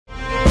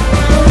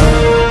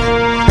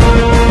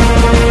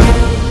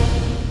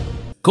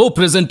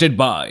Co-presented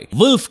by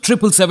Wolf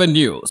 777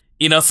 News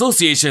in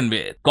association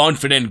with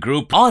Confident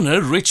Group,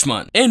 Honor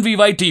Richmond,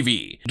 NVY TV,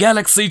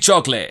 Galaxy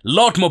Chocolate,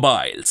 Lot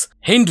Mobiles,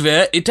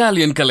 Hindware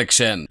Italian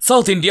Collection,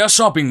 South India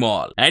Shopping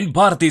Mall, and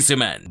Bharati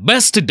Cement.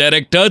 Best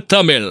Director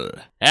Tamil.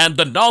 And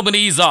the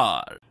nominees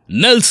are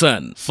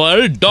Nelson for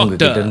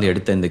Doctor.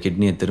 எடுத்த இந்த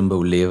கிட்னியை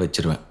திரும்ப உள்ளேயே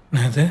வச்சிருவேன்.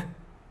 என்னது?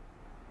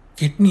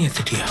 Kidney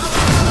எத்திட்டியா?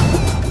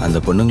 அந்த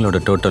பொண்ணுங்களோட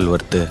total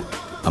வர்த்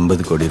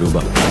 50 கோடி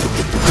ரூபாய்.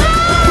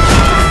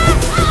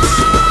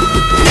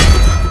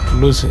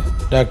 லூசு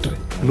டாக்டர்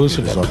லூசு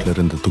ரிசார்ட்ல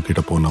இருந்து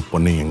தூக்கிட்டு போன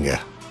பொண்ணு எங்க?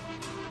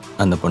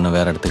 அந்த பொண்ணை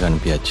வேற இடத்துக்கு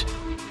அனுப்பியாச்சு.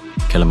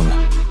 கிளம்புங்க.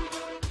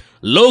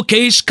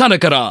 Lokesh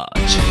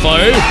Kanakaraj for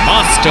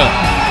Master.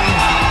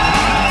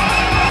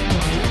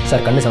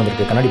 Sir கண்ணு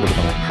சவுந்திருக்கு கண்ணாடி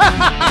போட்டுக்கோங்க.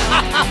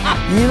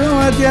 இவன்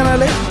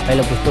வாத்தியானாலே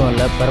கையில் புத்தகம்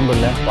இல்லை பரம்பு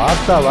இல்லை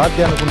பார்த்தா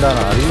வாத்தியானுக்கு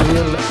உண்டான அறிவு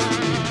இல்லை.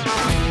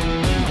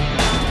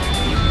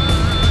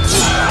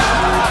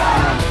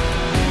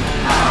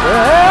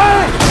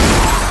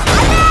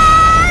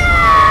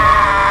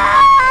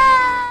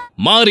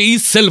 Mari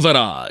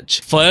Selvaraj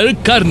for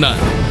Karnan.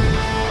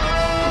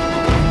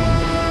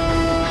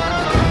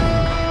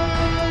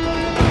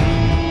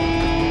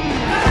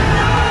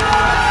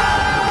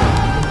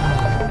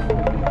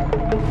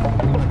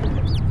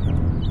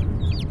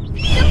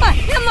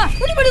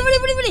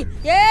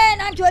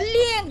 நான்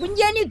சொல்லி என்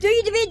குஞ்சானி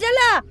தூக்கிட்டு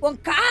போயிட்டல உன்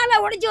காலை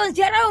உடைச்சு உன்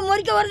சிறவை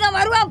முறிக்க வருதான்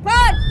வருவான்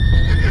பார்.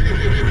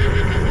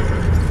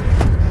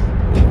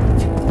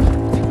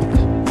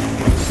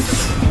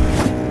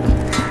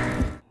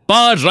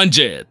 Par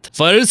Ranjit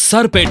for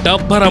Sarpeta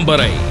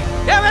Parambarai.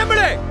 ஏ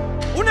வேம்பளே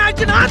உன்னை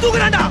அடிச்சு நான்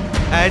தூக்குறேன்டா.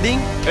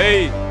 ஹேடிங்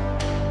ஏய்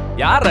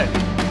யார்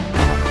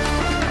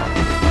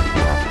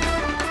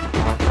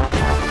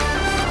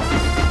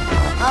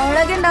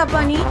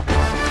அழகேண்டாப்பா நீ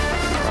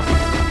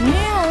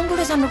அவன்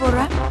கூட சண்டை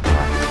போடுற.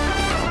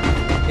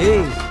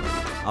 ஏய்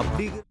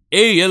அப்படி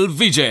AL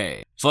Vijay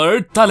for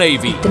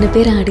Thalaivii. இத்தனை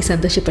பேரை ஆடி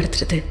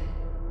சந்தோஷப்படுத்துறது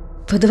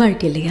பொது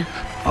வாழ்க்கை இல்லையா?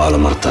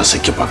 ஆலமரத்தை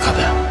அசைக்க பார்க்காத.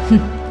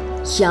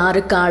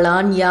 யாருக்கு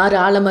ஆளான் யார்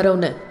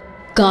ஆலமரம்னு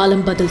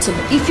காலம் பதில்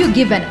சொல்லு. If you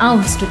give an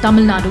ounce to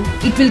Tamil Nadu,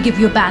 it will give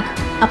you back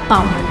a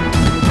pound.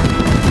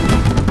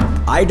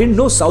 I didn't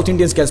know South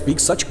Indians can speak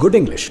such good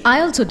English.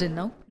 I also didn't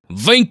know.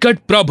 Venkat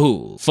Prabhu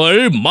for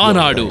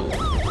Maanaadu.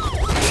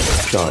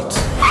 Shots.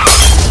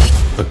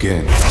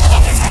 Again.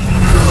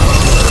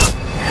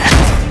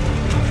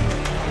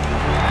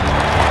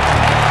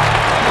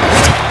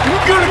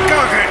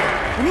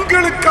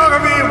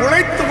 உங்களுக்காகவே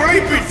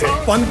உழைப்பிட்டு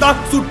வந்தா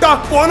சுட்டா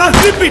போனா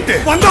repeat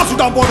வந்தா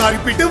சுட்டா போனா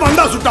repeat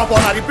வந்தா சுட்டா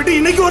போனா ரிப்பீட்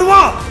இன்னைக்கு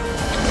வருவா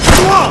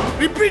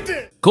repeat.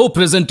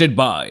 Co-presented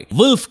by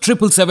Wolf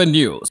 777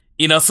 News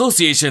in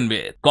association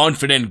with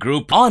Confident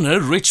Group, Honor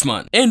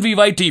Richmond,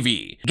 NVY TV,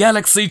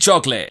 Galaxy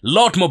Chocolate,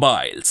 Lot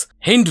Mobiles,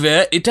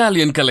 Hindware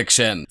Italian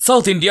Collection,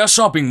 South India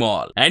Shopping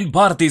Mall, and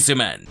Bharati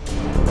Cement.